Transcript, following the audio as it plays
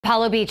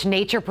Apollo Beach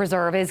Nature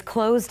Preserve is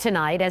closed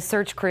tonight as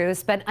search crews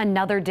spent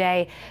another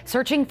day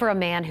searching for a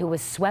man who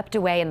was swept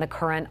away in the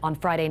current on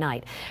Friday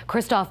night.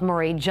 Kristoff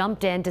Murray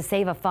jumped in to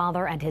save a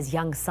father and his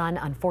young son.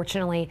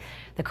 Unfortunately,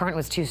 the current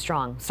was too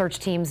strong. Search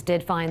teams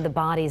did find the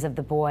bodies of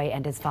the boy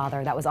and his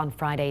father. That was on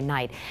Friday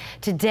night.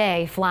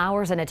 Today,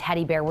 flowers and a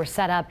teddy bear were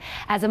set up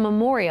as a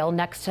memorial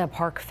next to a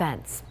park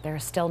fence. There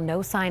is still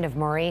no sign of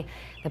Murray.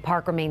 The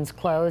park remains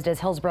closed as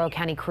Hillsborough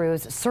County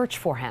crews search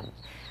for him.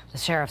 The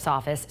sheriff's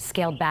office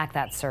scaled back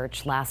that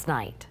search last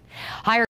night.